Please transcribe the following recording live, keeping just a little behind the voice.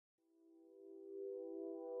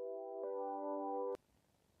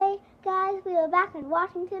we are back in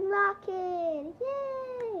Washington Rocket!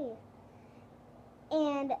 Yay!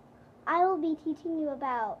 And I will be teaching you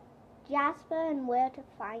about Jasper and where to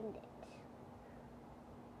find it.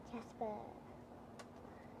 Jasper.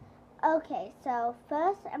 Okay, so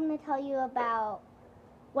first I'm going to tell you about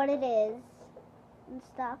what it is and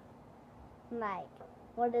stuff, like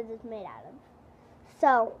what it is made out of.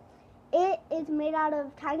 So, it is made out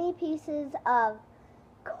of tiny pieces of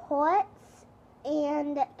quartz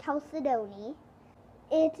and chalcedony.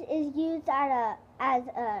 It is used as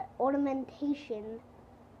a ornamentation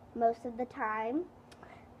most of the time.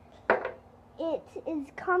 It is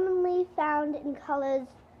commonly found in colors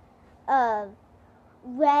of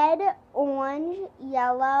red, orange,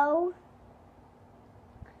 yellow,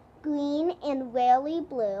 green, and rarely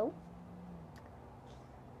blue.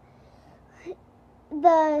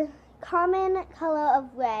 The common color of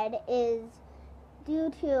red is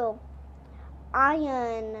due to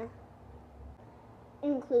iron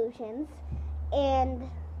inclusions, and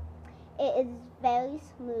it is very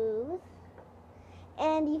smooth,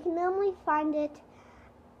 and you can normally find it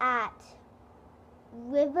at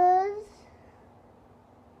rivers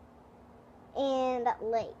and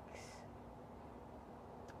lakes.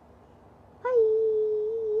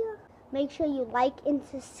 Bye! Make sure you like and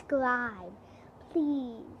subscribe,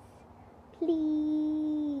 please,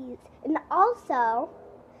 please. And also,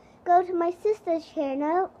 go to my sister's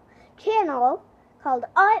channel called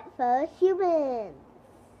Art for Humans.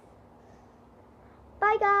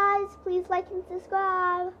 Bye guys, please like and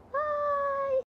subscribe. Bye.